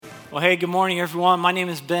Well, hey, good morning, everyone. My name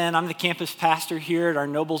is Ben. I'm the campus pastor here at our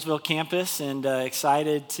Noblesville campus, and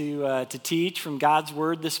excited to teach from God's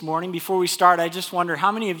Word this morning. Before we start, I just wonder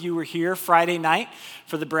how many of you were here Friday night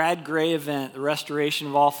for the Brad Gray event, the restoration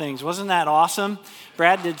of all things. Wasn't that awesome?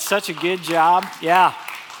 Brad did such a good job. Yeah.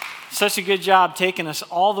 Such a good job taking us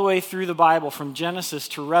all the way through the Bible from Genesis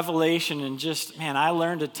to Revelation, and just, man, I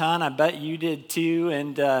learned a ton. I bet you did too.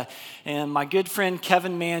 And my good friend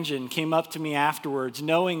Kevin Mangin came up to me afterwards,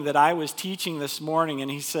 knowing that I was teaching this morning, and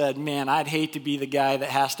he said, man, I'd hate to be the guy that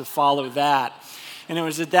has to follow that. And it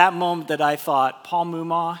was at that moment that I thought, Paul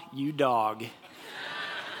Mumma, you dog.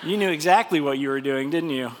 You knew exactly what you were doing,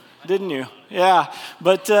 didn't you? Yeah.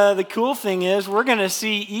 But the cool thing is we're going to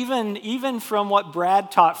see even from what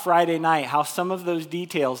Brad taught Friday night, how some of those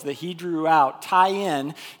details that he drew out tie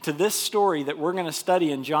in to this story that we're going to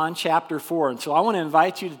study in John chapter 4. And so I want to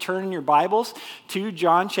invite you to turn in your Bibles to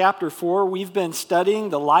John chapter 4. We've been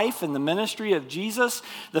studying the life and the ministry of Jesus,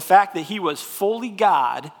 the fact that he was fully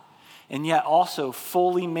God and yet also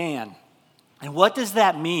fully man. And what does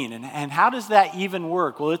that mean? And how does that even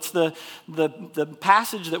work? Well, it's the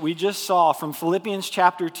passage that we just saw from Philippians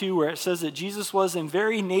chapter 2, where it says that Jesus was in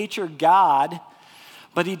very nature God,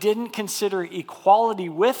 but he didn't consider equality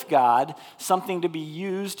with God something to be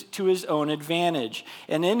used to his own advantage.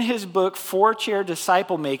 And in his book, Four Chair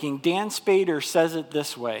Disciple Making, Dan Spader says it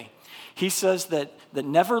this way. He says that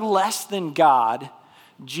never less than God,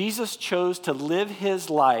 Jesus chose to live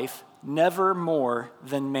his life never more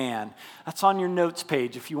than man. That's on your notes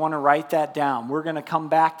page if you want to write that down. We're going to come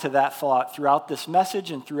back to that thought throughout this message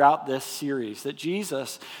and throughout this series, that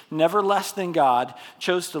Jesus, never less than God,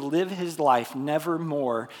 chose to live his life never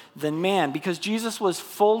more than man, because Jesus was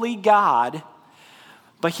fully God,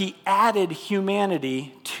 but he added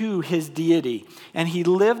humanity to his deity. And he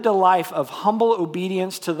lived a life of humble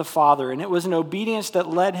obedience to the Father, and it was an obedience that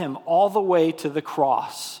led him all the way to the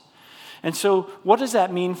cross. And so what does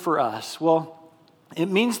that mean for us? Well, it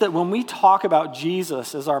means that when we talk about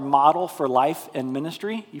Jesus as our model for life and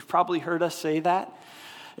ministry, you've probably heard us say that.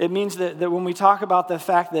 It means that when we talk about the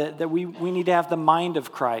fact that we need to have the mind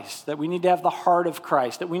of Christ, that we need to have the heart of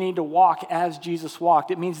Christ, that we need to walk as Jesus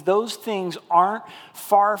walked, it means those things aren't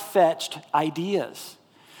far-fetched ideas.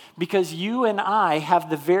 Because you and I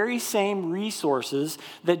have the very same resources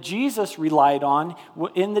that Jesus relied on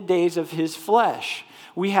in the days of his flesh.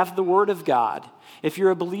 We have the Word of God. If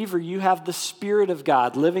you're a believer, you have the Spirit of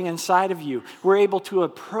God living inside of you. We're able to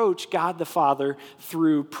approach God the Father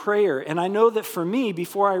through prayer. And I know that for me,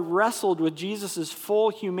 before I wrestled with Jesus' full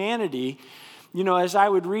humanity, as I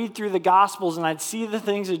would read through the Gospels and I'd see the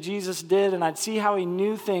things that Jesus did and I'd see how he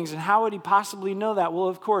knew things, and how would he possibly know that? Well,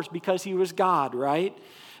 of course, because he was God, right?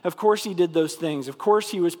 Of course he did those things. Of course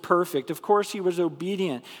he was perfect. Of course he was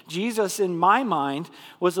obedient. Jesus, in my mind,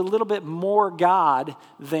 was a little bit more God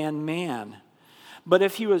than man. But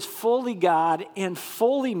if he was fully God and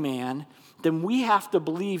fully man, then we have to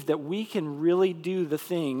believe that we can really do the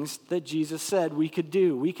things that Jesus said we could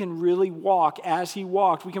do. We can really walk as he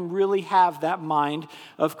walked. We can really have that mind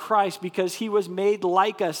of Christ, because he was made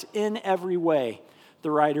like us in every way. The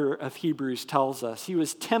writer of Hebrews tells us he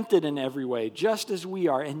was tempted in every way, just as we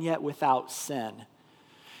are, and yet without sin.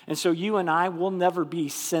 And so you and I will never be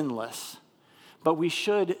sinless, but we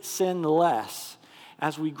should sin less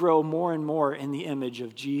as we grow more and more in the image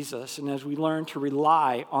of Jesus, and as we learn to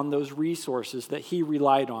rely on those resources that he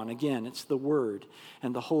relied on. Again, it's the Word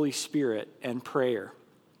and the Holy Spirit and prayer.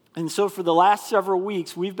 And so for the last several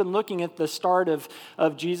weeks, we've been looking at the start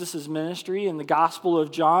of Jesus' ministry in the Gospel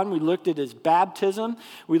of John. We looked at his baptism.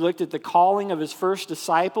 We looked at the calling of his first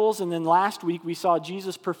disciples. And then last week, we saw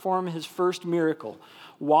Jesus perform his first miracle,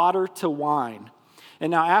 water to wine. And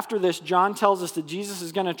now after this, John tells us that Jesus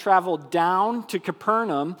is going to travel down to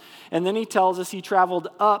Capernaum, and then he tells us he traveled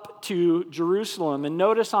up to Jerusalem. And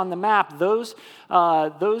notice on the map, those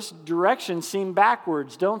directions seem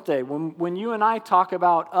backwards, don't they? When you and I talk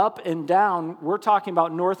about up and down, we're talking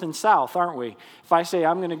about north and south, aren't we? If I say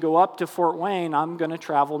I'm going to go up to Fort Wayne, I'm going to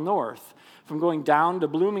travel north. If I'm going down to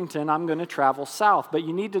Bloomington, I'm going to travel south. But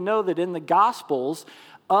you need to know that in the Gospels,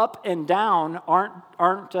 up and down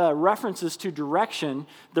aren't references to direction,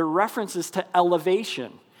 they're references to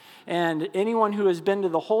elevation. And anyone who has been to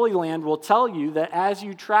the Holy Land will tell you that as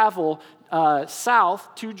you travel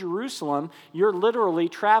south to Jerusalem, you're literally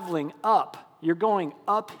traveling up. You're going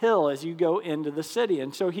uphill as you go into the city.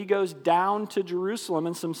 And so he goes down to Jerusalem,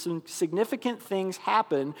 and some significant things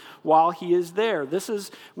happen while he is there. This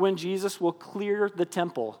is when Jesus will clear the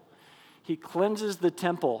temple. He cleanses the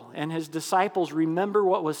temple, and his disciples remember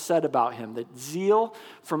what was said about him, that zeal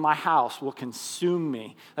for my house will consume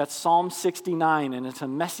me. That's Psalm 69, and it's a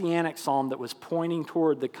messianic psalm that was pointing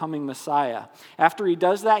toward the coming Messiah. After he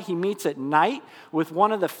does that, he meets at night with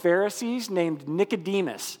one of the Pharisees named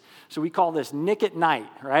Nicodemus. So we call this Nick at night,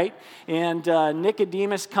 right? And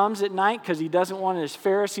Nicodemus comes at night because he doesn't want his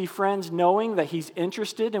Pharisee friends knowing that he's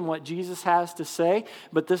interested in what Jesus has to say.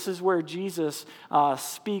 But this is where Jesus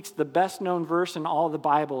speaks the best known verse in all of the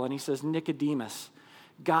Bible. And he says, Nicodemus,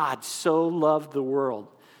 God so loved the world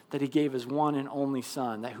that he gave his one and only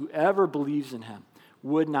Son, that whoever believes in him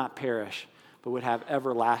would not perish, but would have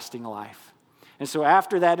everlasting life. And so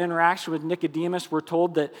after that interaction with Nicodemus, we're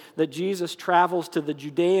told that Jesus travels to the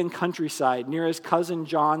Judean countryside near his cousin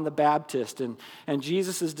John the Baptist. And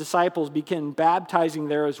Jesus' disciples begin baptizing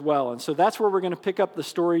there as well. And so that's where we're going to pick up the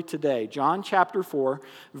story today. John chapter 4,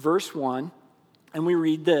 verse 1. And we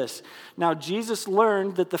read this. Now Jesus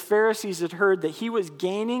learned that the Pharisees had heard that he was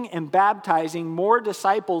gaining and baptizing more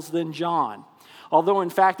disciples than John. Although, in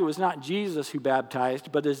fact, it was not Jesus who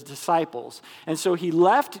baptized, but his disciples. And so he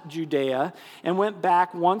left Judea and went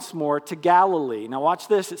back once more to Galilee. Now watch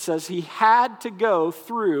this. It says he had to go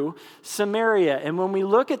through Samaria. And when we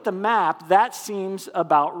look at the map, that seems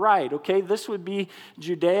about right. Okay, this would be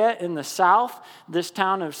Judea in the south. This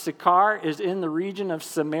town of Sychar is in the region of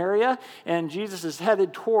Samaria. And Jesus is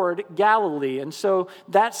headed toward Galilee. And so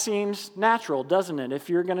that seems natural, doesn't it? If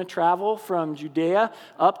you're going to travel from Judea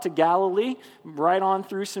up to Galilee, right on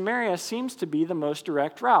through Samaria seems to be the most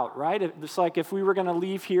direct route, right? It's like if we were going to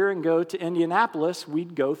leave here and go to Indianapolis,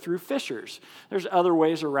 we'd go through Fishers. There's other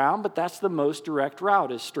ways around, but that's the most direct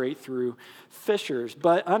route, is straight through Fishers.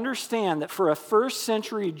 But understand that for a first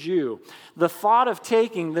century Jew, the thought of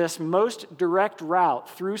taking this most direct route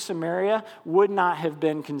through Samaria would not have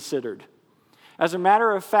been considered. As a matter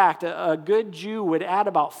of fact, a good Jew would add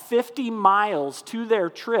about 50 miles to their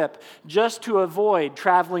trip just to avoid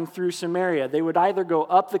traveling through Samaria. They would either go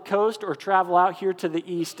up the coast or travel out here to the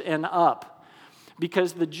east and up,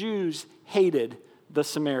 because the Jews hated the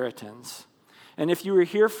Samaritans. And if you were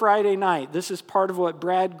here Friday night, this is part of what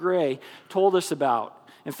Brad Gray told us about.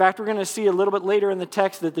 In fact, we're going to see a little bit later in the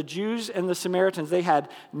text that the Jews and the Samaritans, they had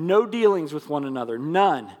no dealings with one another,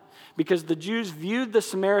 none. Because the Jews viewed the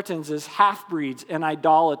Samaritans as half-breeds and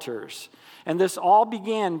idolaters. And this all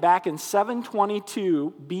began back in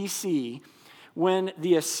 722 BC when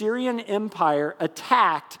the Assyrian Empire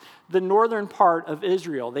attacked the northern part of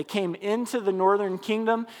Israel. They came into the northern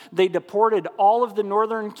kingdom. They deported all of the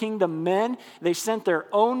northern kingdom men. They sent their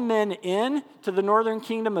own men in to the northern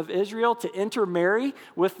kingdom of Israel to intermarry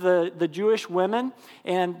with the Jewish women.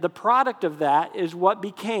 And the product of that is what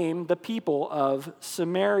became the people of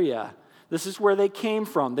Samaria. This is where they came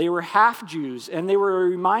from. They were half Jews, and they were a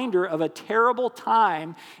reminder of a terrible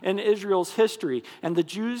time in Israel's history. And the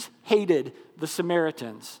Jews hated the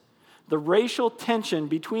Samaritans. The racial tension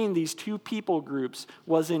between these two people groups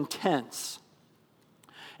was intense.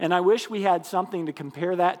 And I wish we had something to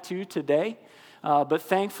compare that to today, but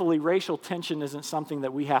thankfully racial tension isn't something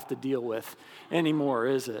that we have to deal with anymore,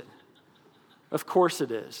 is it? Of course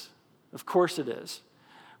it is. Of course it is.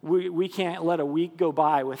 We can't let a week go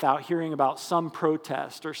by without hearing about some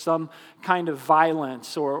protest or some kind of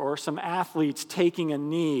violence or some athletes taking a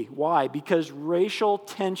knee. Why? Because racial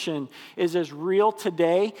tension is as real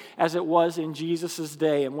today as it was in Jesus'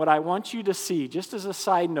 day. And what I want you to see, just as a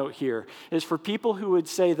side note here, is for people who would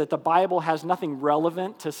say that the Bible has nothing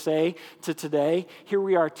relevant to say to today, here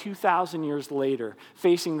we are 2,000 years later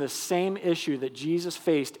facing the same issue that Jesus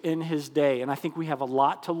faced in his day. And I think we have a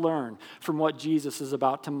lot to learn from what Jesus is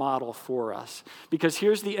about to model for us. Because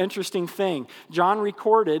here's the interesting thing. John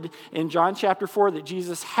recorded in John chapter 4 that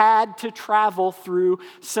Jesus had to travel through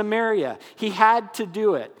Samaria. He had to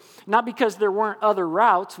do it. Not because there weren't other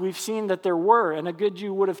routes. We've seen that there were, and a good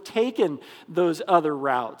Jew would have taken those other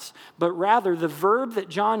routes. But rather, the verb that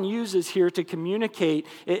John uses here to communicate,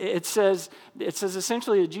 it says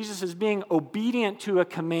essentially that Jesus is being obedient to a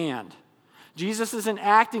command. Jesus isn't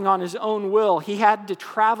acting on his own will. He had to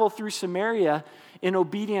travel through Samaria in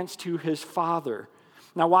obedience to his Father.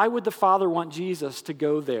 Now, why would the Father want Jesus to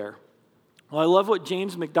go there? Well, I love what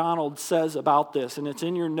James MacDonald says about this, and it's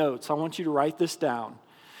in your notes. I want you to write this down.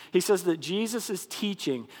 He says that Jesus is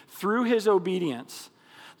teaching through his obedience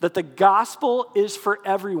that the gospel is for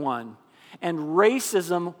everyone, and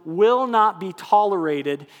racism will not be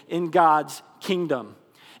tolerated in God's kingdom.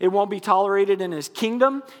 It won't be tolerated in his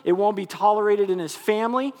kingdom. It won't be tolerated in his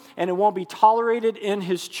family. And it won't be tolerated in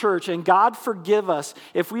his church. And God forgive us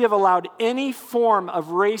if we have allowed any form of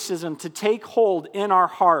racism to take hold in our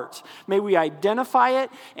hearts. May we identify it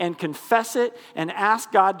and confess it and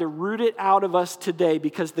ask God to root it out of us today,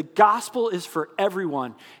 because the gospel is for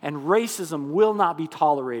everyone and racism will not be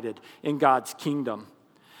tolerated in God's kingdom.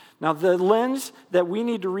 Now, the lens that we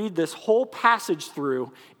need to read this whole passage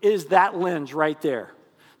through is that lens right there,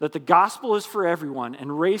 that the gospel is for everyone and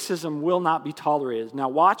racism will not be tolerated. Now,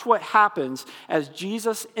 watch what happens as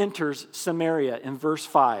Jesus enters Samaria in verse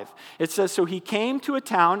 5. It says, so he came to a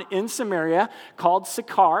town in Samaria called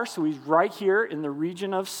Sychar, so he's right here in the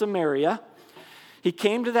region of Samaria. He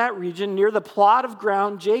came to that region near the plot of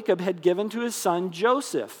ground Jacob had given to his son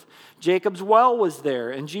Joseph. Jacob's well was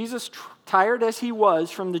there, and Jesus, tired as he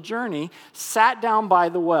was from the journey, sat down by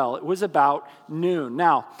the well. It was about noon.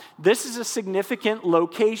 Now, this is a significant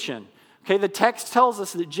location. Okay, the text tells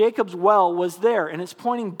us that Jacob's well was there, and it's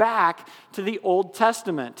pointing back to the Old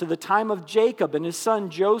Testament, to the time of Jacob and his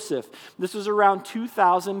son Joseph. This was around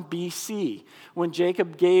 2000 BC when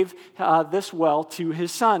Jacob gave this well to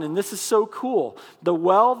his son. And this is so cool. The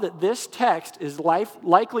well that this text is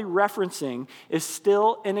likely referencing is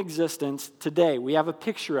still in existence today. We have a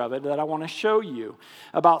picture of it that I want to show you.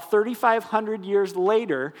 About 3,500 years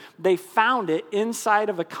later, they found it inside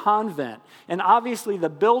of a convent. And obviously the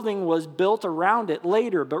building was built around it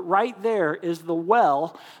later, but right there is the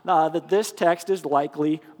well that this text is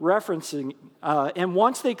likely referencing. And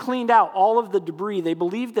once they cleaned out all of the debris, they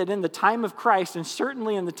believed that in the time of Christ, and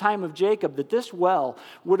certainly in the time of Jacob, that this well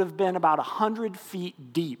would have been about 100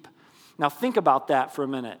 feet deep. Now think about that for a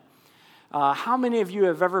minute. How many of you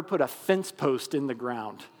have ever put a fence post in the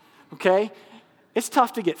ground? Okay? It's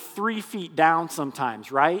tough to get 3 feet down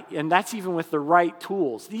sometimes, right? And that's even with the right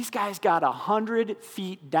tools. These guys got 100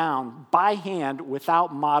 feet down by hand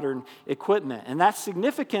without modern equipment. And that's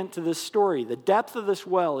significant to this story. The depth of this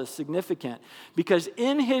well is significant because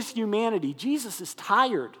in his humanity, Jesus is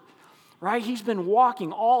tired, right? He's been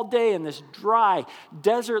walking all day in this dry,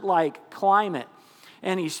 desert-like climate.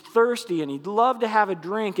 And he's thirsty and he'd love to have a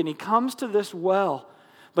drink. And he comes to this well.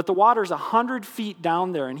 But the water's 100 feet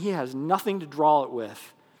down there, and he has nothing to draw it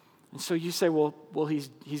with. And so you say, well,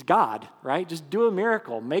 he's God, right? Just do a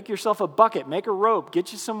miracle. Make yourself a bucket. Make a rope.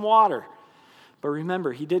 Get you some water. But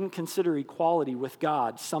remember, he didn't consider equality with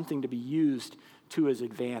God something to be used to his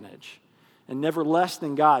advantage. And never less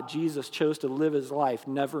than God, Jesus chose to live his life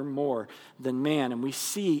never more than man. And we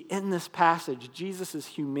see in this passage Jesus'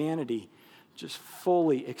 humanity just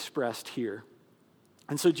fully expressed here.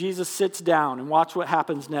 And so Jesus sits down, and watch what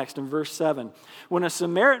happens next in verse 7. When a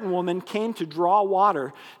Samaritan woman came to draw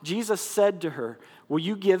water, Jesus said to her, will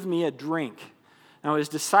you give me a drink? Now his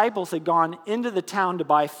disciples had gone into the town to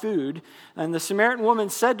buy food, and the Samaritan woman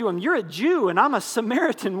said to him, you're a Jew, and I'm a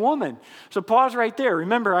Samaritan woman. So pause right there.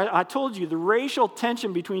 Remember, I told you the racial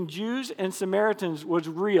tension between Jews and Samaritans was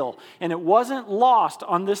real, and it wasn't lost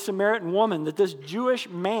on this Samaritan woman that this Jewish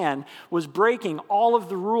man was breaking all of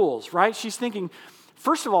the rules, right? She's thinking,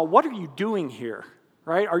 first of all, what are you doing here,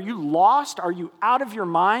 right? Are you lost? Are you out of your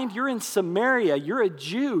mind? You're in Samaria. You're a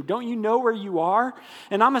Jew. Don't you know where you are?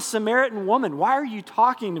 And I'm a Samaritan woman. Why are you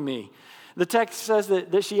talking to me? The text says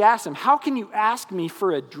that she asked him, how can you ask me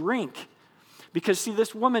for a drink? Because, see,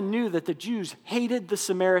 this woman knew that the Jews hated the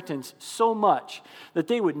Samaritans so much that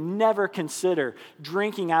they would never consider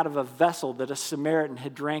drinking out of a vessel that a Samaritan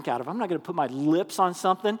had drank out of. I'm not going to put my lips on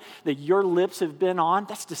something that your lips have been on.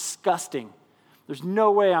 That's disgusting. There's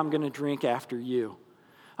no way I'm going to drink after you.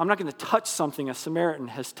 I'm not going to touch something a Samaritan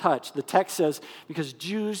has touched. The text says, because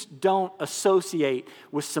Jews don't associate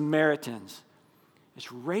with Samaritans. It's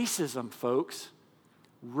racism, folks.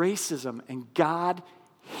 Racism, and God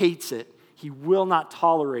hates it. He will not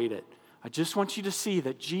tolerate it. I just want you to see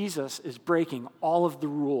that Jesus is breaking all of the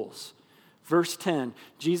rules. Verse 10,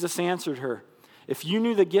 Jesus answered her, if you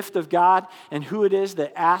knew the gift of God and who it is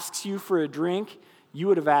that asks you for a drink, you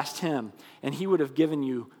would have asked him, and he would have given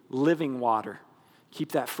you living water.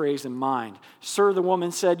 Keep that phrase in mind. Sir, the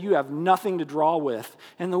woman said, you have nothing to draw with,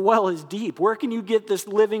 and the well is deep. Where can you get this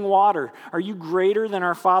living water? Are you greater than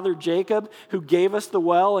our father Jacob, who gave us the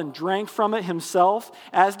well and drank from it himself,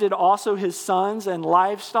 as did also his sons and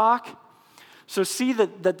livestock? So see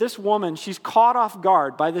that this woman, she's caught off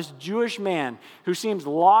guard by this Jewish man who seems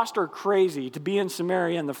lost or crazy to be in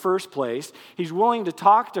Samaria in the first place. He's willing to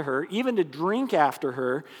talk to her, even to drink after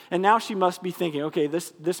her. And now she must be thinking, okay,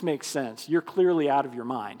 this makes sense. You're clearly out of your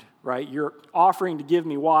mind, right? You're offering to give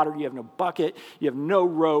me water. You have no bucket. You have no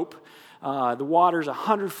rope. The water's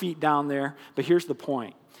 100 feet down there. But here's the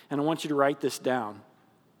point, and I want you to write this down.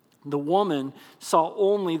 The woman saw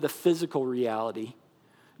only the physical reality.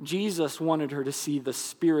 Jesus wanted her to see the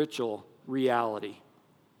spiritual reality.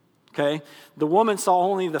 Okay? The woman saw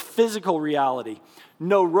only the physical reality.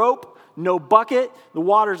 No rope, no bucket, the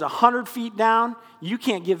water's 100 feet down, you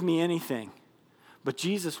can't give me anything. But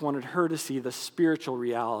Jesus wanted her to see the spiritual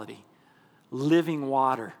reality. Living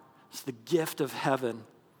water. It's the gift of heaven.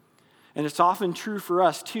 And it's often true for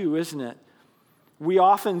us too, isn't it? We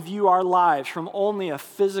often view our lives from only a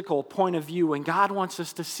physical point of view when God wants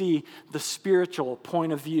us to see the spiritual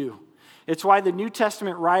point of view. It's why the New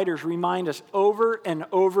Testament writers remind us over and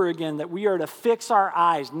over again that we are to fix our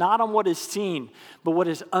eyes not on what is seen, but what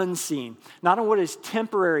is unseen. Not on what is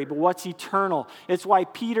temporary, but what's eternal. It's why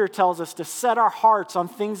Peter tells us to set our hearts on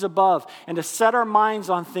things above and to set our minds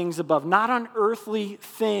on things above, not on earthly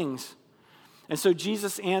things. And so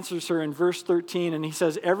Jesus answers her in verse 13, and he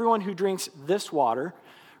says, everyone who drinks this water,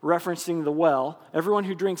 referencing the well, everyone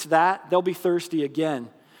who drinks that, they'll be thirsty again.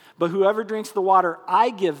 But whoever drinks the water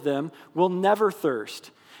I give them will never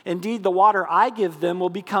thirst. Indeed, the water I give them will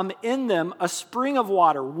become in them a spring of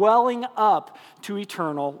water welling up to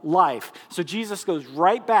eternal life. So Jesus goes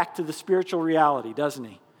right back to the spiritual reality, doesn't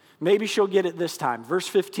he? Maybe she'll get it this time. Verse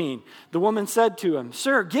 15, the woman said to him,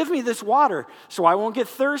 "Sir, give me this water so I won't get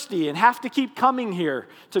thirsty and have to keep coming here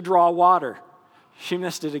to draw water." She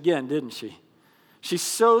missed it again, didn't she? She's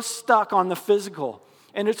so stuck on the physical.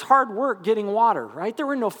 And it's hard work getting water, right? There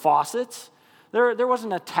were no faucets. There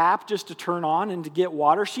wasn't a tap just to turn on and to get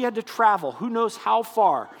water. She had to travel who knows how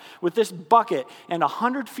far with this bucket and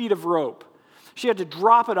 100 feet of rope. She had to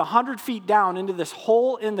drop it 100 feet down into this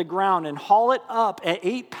hole in the ground and haul it up at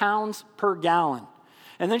 8 pounds per gallon.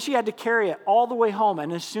 And then she had to carry it all the way home.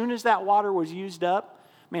 And as soon as that water was used up,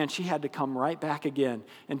 man, she had to come right back again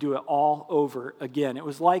and do it all over again. It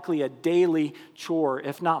was likely a daily chore,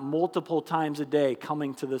 if not multiple times a day,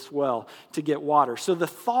 coming to this well to get water. So the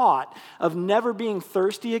thought of never being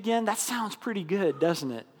thirsty again, that sounds pretty good,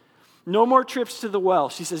 doesn't it? No more trips to the well.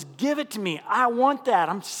 She says, "Give it to me. I want that.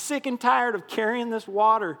 I'm sick and tired of carrying this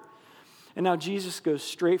water." And now Jesus goes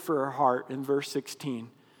straight for her heart in verse 16.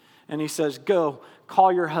 And he says, "Go,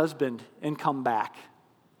 call your husband and come back."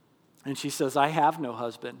 And she says, "I have no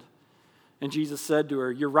husband." And Jesus said to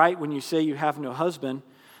her, "You're right when you say you have no husband.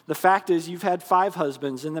 The fact is you've had 5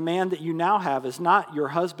 husbands, and the man that you now have is not your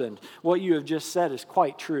husband. What you have just said is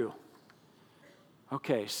quite true."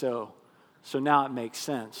 Okay, so now it makes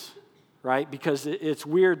sense, right? Because it's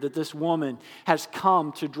weird that this woman has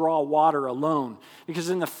come to draw water alone.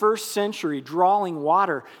 Because in the first century, drawing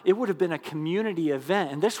water, it would have been a community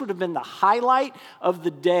event. And this would have been the highlight of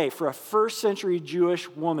the day for a first century Jewish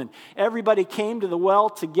woman. Everybody came to the well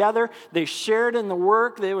together. They shared in the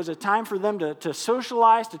work. There was a time for them to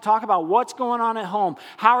socialize, to talk about what's going on at home.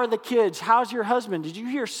 How are the kids? How's your husband? Did you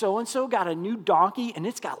hear so-and-so got a new donkey and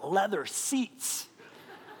it's got leather seats?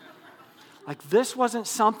 Like, this wasn't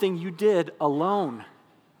something you did alone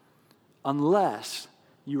unless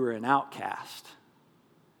you were an outcast.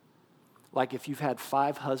 Like if you've had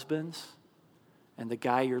 5 husbands and the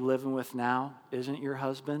guy you're living with now isn't your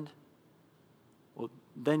husband, well,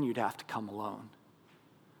 then you'd have to come alone.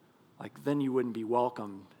 Like, then you wouldn't be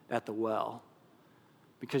welcomed at the well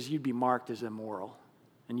because you'd be marked as immoral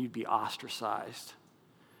and you'd be ostracized.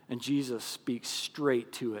 And Jesus speaks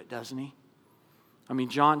straight to it, doesn't he? I mean,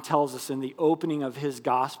 John tells us in the opening of his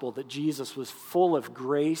gospel that Jesus was full of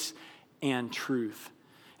grace and truth.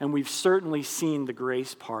 And we've certainly seen the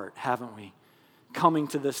grace part, haven't we? Coming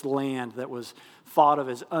to this land that was thought of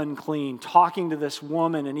as unclean, talking to this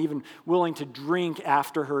woman and even willing to drink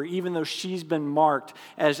after her, even though she's been marked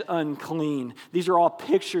as unclean. These are all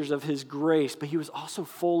pictures of his grace, but he was also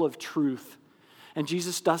full of truth. And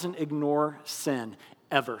Jesus doesn't ignore sin,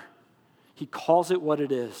 ever. He calls it what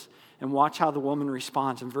it is. And watch how the woman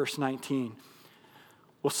responds in verse 19.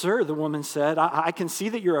 "Well, sir," the woman said, I can see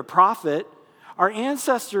that you're a prophet. Our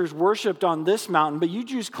ancestors worshipped on this mountain, but you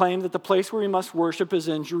Jews claim that the place where we must worship is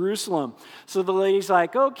in Jerusalem." So the lady's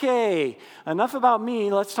like, "Okay, enough about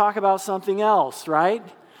me. Let's talk about something else, right?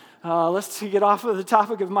 Let's get off of the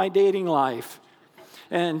topic of my dating life."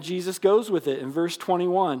 And Jesus goes with it in verse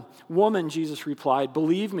 21. "Woman," Jesus replied,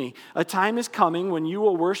 "believe me, a time is coming when you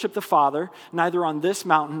will worship the Father, neither on this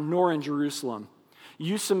mountain nor in Jerusalem.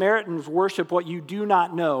 You Samaritans worship what you do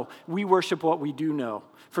not know. We worship what we do know.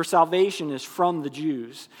 For salvation is from the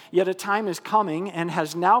Jews. Yet a time is coming and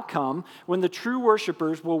has now come when the true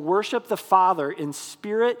worshipers will worship the Father in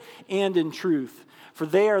spirit and in truth. For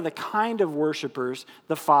they are the kind of worshipers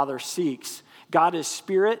the Father seeks. God is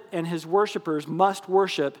spirit, and his worshipers must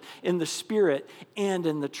worship in the spirit and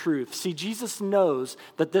in the truth." See, Jesus knows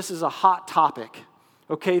that this is a hot topic,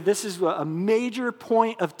 Okay, this is a major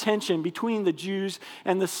point of tension between the Jews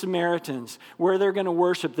and the Samaritans, where they're going to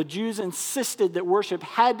worship. The Jews insisted that worship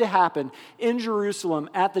had to happen in Jerusalem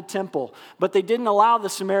at the temple, but they didn't allow the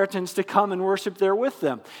Samaritans to come and worship there with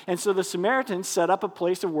them. And so the Samaritans set up a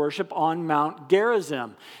place of worship on Mount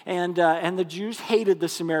Gerizim, and the Jews hated the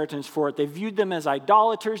Samaritans for it. They viewed them as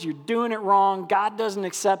idolaters. You're doing it wrong. God doesn't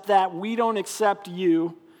accept that. We don't accept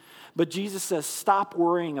you. But Jesus says, stop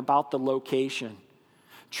worrying about the location.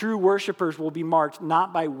 True worshipers will be marked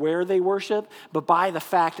not by where they worship, but by the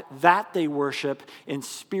fact that they worship in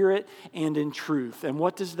spirit and in truth. And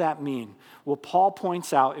what does that mean? Well, Paul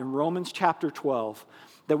points out in Romans chapter 12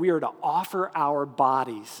 that we are to offer our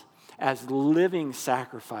bodies as living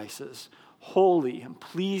sacrifices, holy and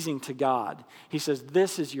pleasing to God. He says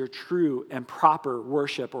this is your true and proper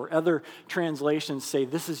worship, or other translations say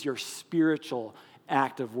this is your spiritual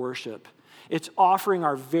act of worship. It's offering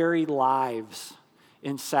our very lives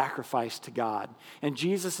in sacrifice to God. And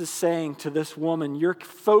Jesus is saying to this woman, you're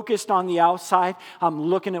focused on the outside, I'm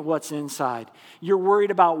looking at what's inside. You're worried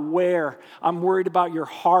about where, I'm worried about your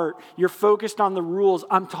heart. You're focused on the rules,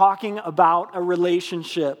 I'm talking about a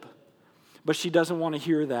relationship. But she doesn't want to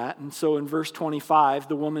hear that. And so in verse 25,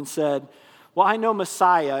 the woman said, well, I know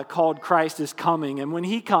Messiah, called Christ, is coming, and when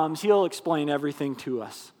he comes, he'll explain everything to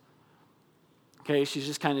us. Okay, she's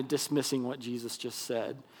just kind of dismissing what Jesus just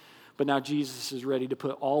said. But now Jesus is ready to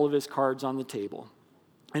put all of his cards on the table.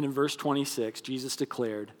 And in verse 26, Jesus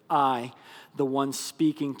declared, I, the one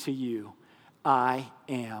speaking to you, I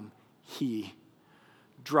am he.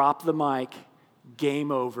 Drop the mic,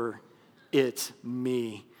 game over, it's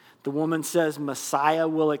me. The woman says, Messiah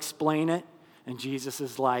will explain it. And Jesus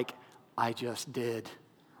is like, I just did,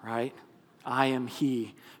 right? I am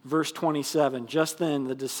he. Verse 27, just then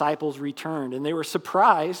the disciples returned, and they were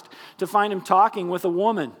surprised to find him talking with a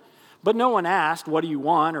woman. But no one asked, what do you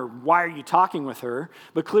want, or why are you talking with her?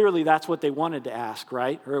 But clearly that's what they wanted to ask,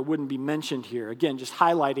 right? Or it wouldn't be mentioned here. Again, just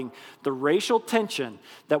highlighting the racial tension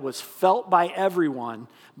that was felt by everyone,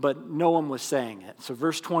 but no one was saying it. So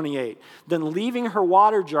verse 28, then leaving her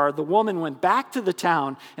water jar, the woman went back to the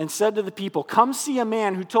town and said to the people, come see a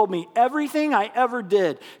man who told me everything I ever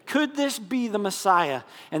did. Could this be the Messiah?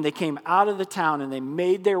 And they came out of the town and they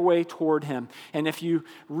made their way toward him. And if you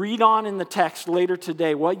read on in the text later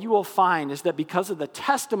today, what you will find is that because of the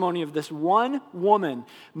testimony of this one woman,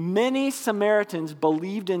 many Samaritans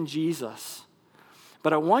believed in Jesus.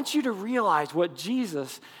 But I want you to realize what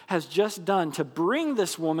Jesus has just done to bring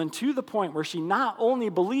this woman to the point where she not only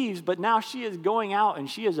believes, but now she is going out and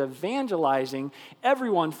she is evangelizing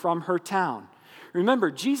everyone from her town. Remember,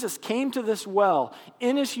 Jesus came to this well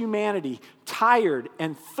in his humanity, tired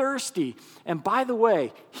and thirsty. And by the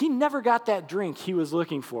way, he never got that drink he was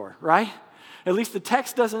looking for, right? At least the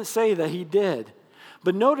text doesn't say that he did.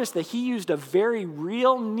 But notice that he used a very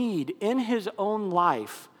real need in his own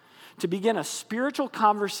life to begin a spiritual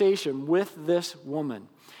conversation with this woman.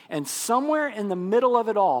 And somewhere in the middle of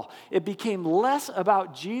it all, it became less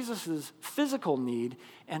about Jesus' physical need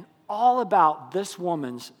and all about this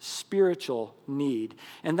woman's spiritual need.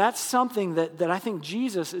 And that's something that I think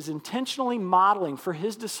Jesus is intentionally modeling for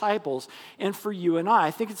his disciples and for you and I.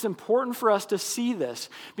 I think it's important for us to see this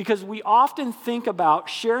because we often think about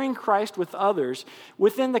sharing Christ with others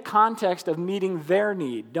within the context of meeting their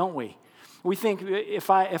need, don't we? We think if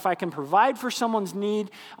I can provide for someone's need,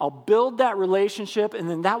 I'll build that relationship, and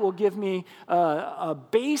then that will give me a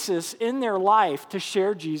basis in their life to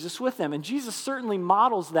share Jesus with them. And Jesus certainly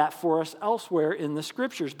models that for us elsewhere in the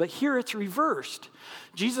scriptures. But here it's reversed.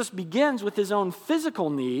 Jesus begins with his own physical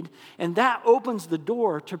need, and that opens the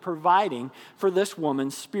door to providing for this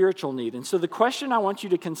woman's spiritual need. And so the question I want you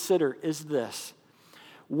to consider is this: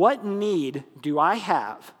 what need do I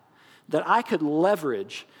have that I could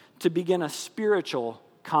leverage to begin a spiritual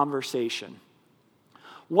conversation?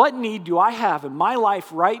 What need do I have in my life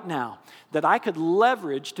right now that I could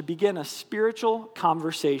leverage to begin a spiritual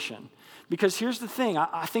conversation? Because here's the thing,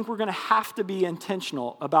 I think we're going to have to be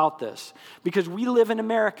intentional about this because we live in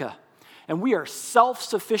America and we are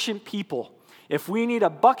self-sufficient people. If we need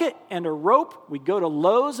a bucket and a rope, we go to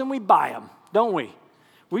Lowe's and we buy them, don't we?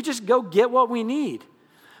 We just go get what we need.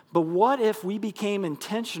 But what if we became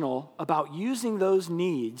intentional about using those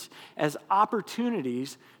needs as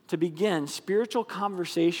opportunities to begin spiritual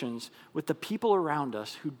conversations with the people around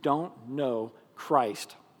us who don't know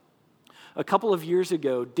Christ? A couple of years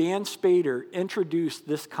ago, Dan Spader introduced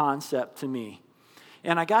this concept to me.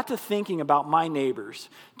 And I got to thinking about my neighbors,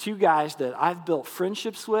 two guys that I've built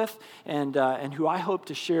friendships with and who I hope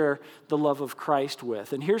to share the love of Christ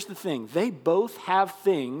with. And here's the thing, they both have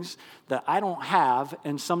things that I don't have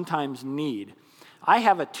and sometimes need. I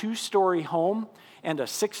have a 2-story home and a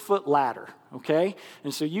 6-foot ladder, okay?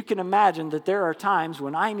 And so you can imagine that there are times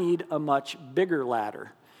when I need a much bigger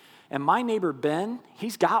ladder. And my neighbor Ben,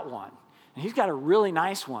 he's got one. And he's got a really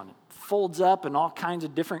nice one. It folds up in all kinds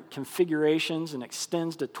of different configurations and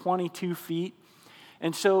extends to 22 feet.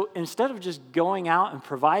 And so instead of just going out and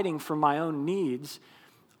providing for my own needs,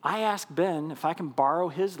 I ask Ben if I can borrow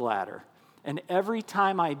his ladder. And every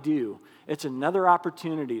time I do, it's another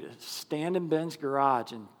opportunity to stand in Ben's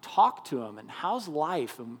garage and talk to him. And how's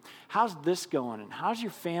life? And how's this going? And how's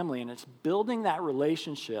your family? And it's building that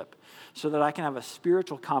relationship so that I can have a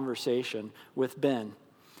spiritual conversation with Ben.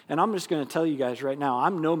 And I'm just going to tell you guys right now,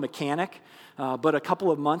 I'm no mechanic, but a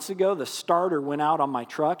couple of months ago, the starter went out on my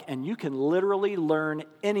truck, and you can literally learn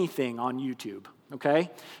anything on YouTube, okay?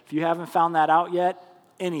 If you haven't found that out yet,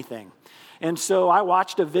 anything. And so I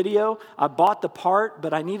watched a video, I bought the part,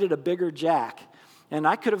 but I needed a bigger jack. And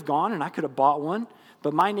I could have gone and I could have bought one,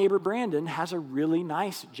 but my neighbor Brandon has a really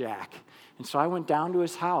nice jack. And so I went down to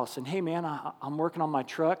his house and, hey man, I'm working on my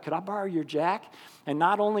truck. Could I borrow your jack? And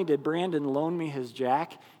not only did Brandon loan me his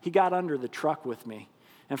jack, he got under the truck with me.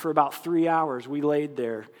 And for about 3 hours, we laid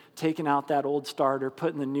there, taking out that old starter,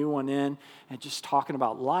 putting the new one in, and just talking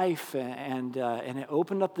about life. And it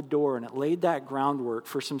opened up the door, and it laid that groundwork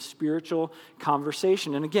for some spiritual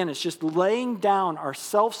conversation. And again, it's just laying down our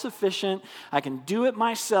self-sufficient, I can do it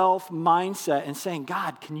myself mindset and saying,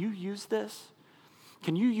 God, can you use this?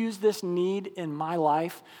 Can you use this need in my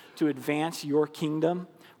life to advance your kingdom?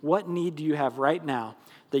 What need do you have right now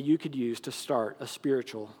that you could use to start a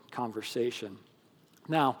spiritual conversation?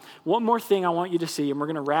 Now, one more thing I want you to see, and we're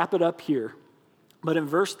going to wrap it up here. But in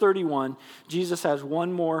verse 31, Jesus has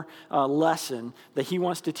one more lesson that he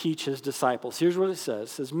wants to teach his disciples. Here's what it says.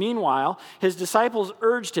 It says, meanwhile, his disciples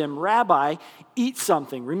urged him, Rabbi, eat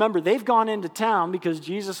something. Remember, they've gone into town because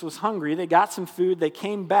Jesus was hungry. They got some food. They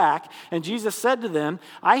came back. And Jesus said to them,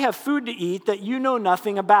 I have food to eat that you know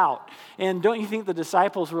nothing about. And don't you think the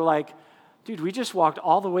disciples were like, dude, we just walked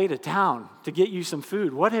all the way to town to get you some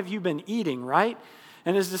food. What have you been eating, right?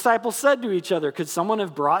 And his disciples said to each other, could someone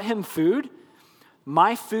have brought him food?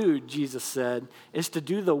 My food, Jesus said, is to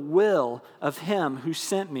do the will of him who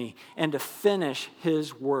sent me and to finish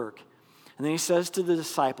his work. And then he says to the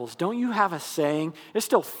disciples, don't you have a saying? It's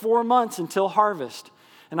still 4 months until harvest.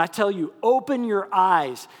 And I tell you, open your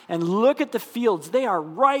eyes and look at the fields. They are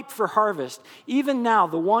ripe for harvest. Even now,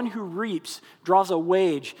 the one who reaps draws a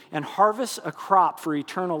wage and harvests a crop for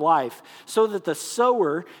eternal life, so that the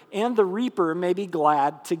sower and the reaper may be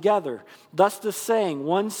glad together. Thus the saying,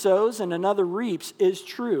 one sows and another reaps, is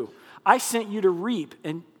true. I sent you to reap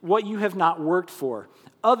and what you have not worked for.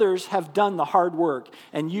 Others have done the hard work,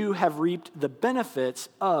 and you have reaped the benefits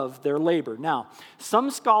of their labor. Now,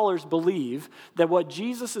 some scholars believe that what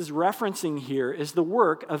Jesus is referencing here is the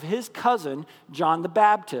work of his cousin, John the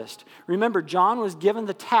Baptist. Remember, John was given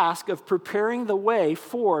the task of preparing the way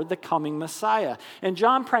for the coming Messiah. And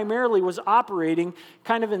John primarily was operating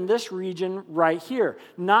kind of in this region right here,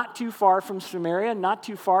 not too far from Samaria, not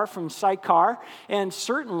too far from Sychar, and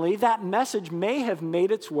certainly that message may have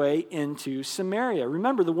made its way into Samaria.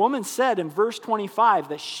 Remember, the woman said in verse 25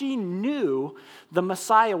 that she knew the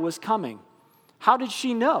Messiah was coming. How did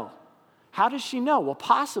she know? How does she know? Well,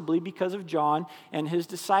 possibly because of John and his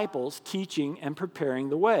disciples teaching and preparing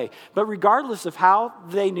the way. But regardless of how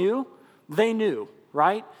they knew,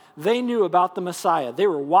 right? They knew about the Messiah. They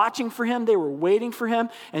were watching for him. They were waiting for him.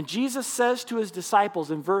 And Jesus says to his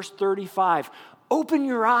disciples in verse 35, open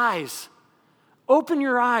your eyes. Open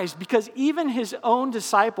your eyes, because even his own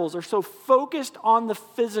disciples are so focused on the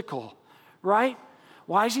physical, right?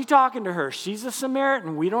 Why is he talking to her? She's a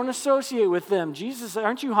Samaritan. We don't associate with them. Jesus,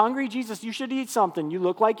 aren't you hungry? Jesus, you should eat something. You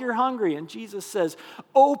look like you're hungry. And Jesus says,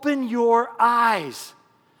 open your eyes.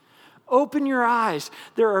 Open your eyes.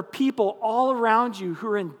 There are people all around you who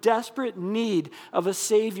are in desperate need of a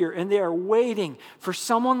Savior, and they are waiting for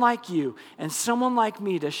someone like you and someone like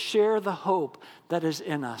me to share the hope that is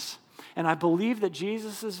in us. And I believe that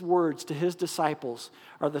Jesus' words to his disciples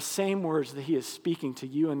are the same words that he is speaking to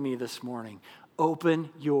you and me this morning. Open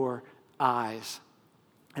your eyes.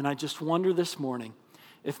 And I just wonder this morning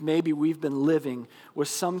if maybe we've been living with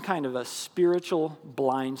some kind of a spiritual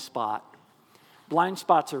blind spot. Blind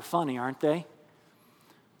spots are funny, aren't they?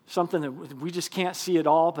 Something that we just can't see it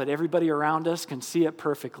all, but everybody around us can see it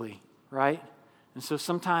perfectly, right? And so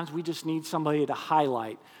sometimes we just need somebody to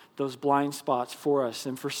highlight those blind spots for us.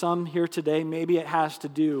 And for some here today, maybe it has to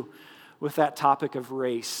do with that topic of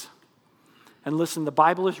race. And listen, the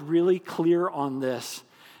Bible is really clear on this.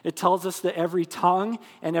 It tells us that every tongue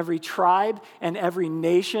and every tribe and every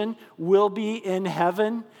nation will be in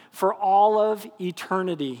heaven for all of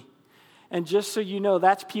eternity. And just so you know,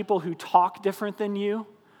 that's people who talk different than you,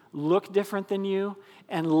 look different than you,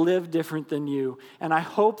 and live different than you. And I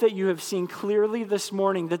hope that you have seen clearly this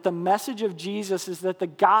morning that the message of Jesus is that the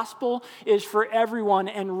gospel is for everyone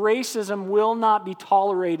and racism will not be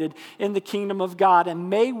tolerated in the kingdom of God. And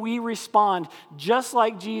may we respond just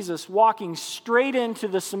like Jesus, walking straight into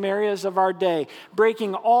the Samarias of our day,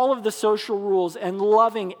 breaking all of the social rules and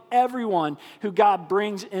loving everyone who God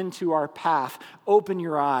brings into our path. Open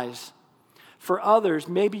your eyes. For others,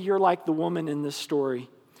 maybe you're like the woman in this story.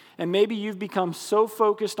 And maybe you've become so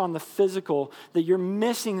focused on the physical that you're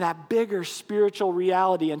missing that bigger spiritual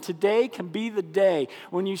reality. And today can be the day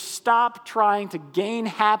when you stop trying to gain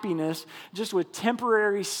happiness just with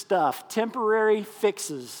temporary stuff, temporary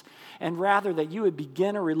fixes, and rather that you would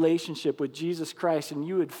begin a relationship with Jesus Christ and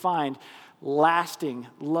you would find lasting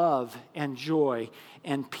love and joy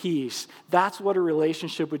and peace. That's what a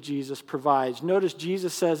relationship with Jesus provides. Notice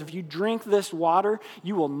Jesus says, if you drink this water,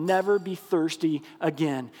 you will never be thirsty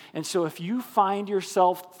again. And so if you find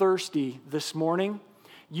yourself thirsty this morning,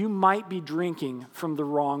 you might be drinking from the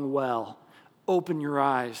wrong well. Open your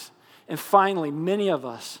eyes. And finally, many of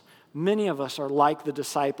us are like the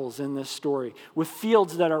disciples in this story, with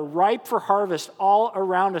fields that are ripe for harvest all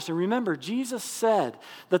around us. And remember, Jesus said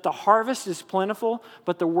that the harvest is plentiful,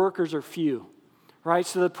 but the workers are few, right?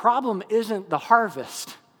 So the problem isn't the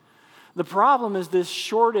harvest. The problem is this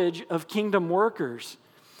shortage of kingdom workers.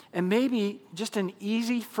 And maybe just an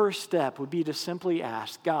easy first step would be to simply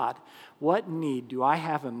ask, God, what need do I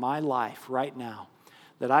have in my life right now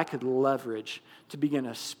that I could leverage to begin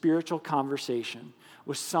a spiritual conversation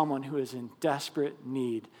with someone who is in desperate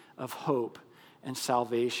need of hope and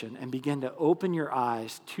salvation, and begin to open your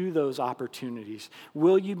eyes to those opportunities?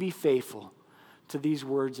 Will you be faithful to these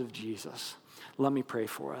words of Jesus? Let me pray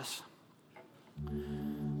for us.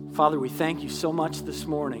 Father, we thank you so much this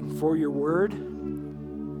morning for your word.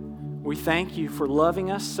 We thank you for loving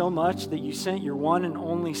us so much that you sent your one and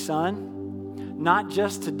only Son, not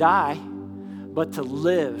just to die, but to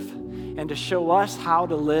live, and to show us how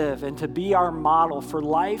to live, and to be our model for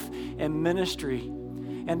life and ministry,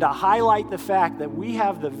 and to highlight the fact that we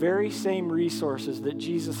have the very same resources that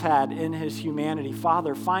Jesus had in his humanity.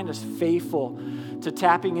 Father, find us faithful to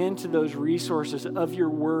tapping into those resources of your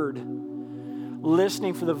word,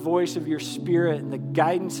 listening for the voice of your Spirit and the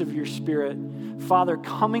guidance of your Spirit. Father,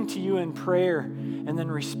 coming to you in prayer and then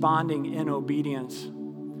responding in obedience.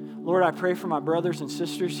 Lord, I pray for my brothers and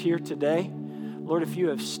sisters here today. Lord, if you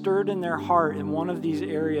have stirred in their heart in one of these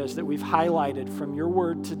areas that we've highlighted from your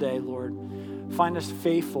word today, Lord, find us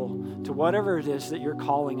faithful to whatever it is that you're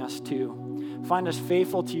calling us to. Find us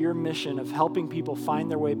faithful to your mission of helping people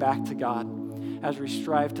find their way back to God as we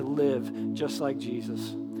strive to live just like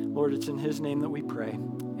Jesus. Lord, it's in his name that we pray.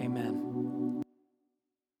 Amen.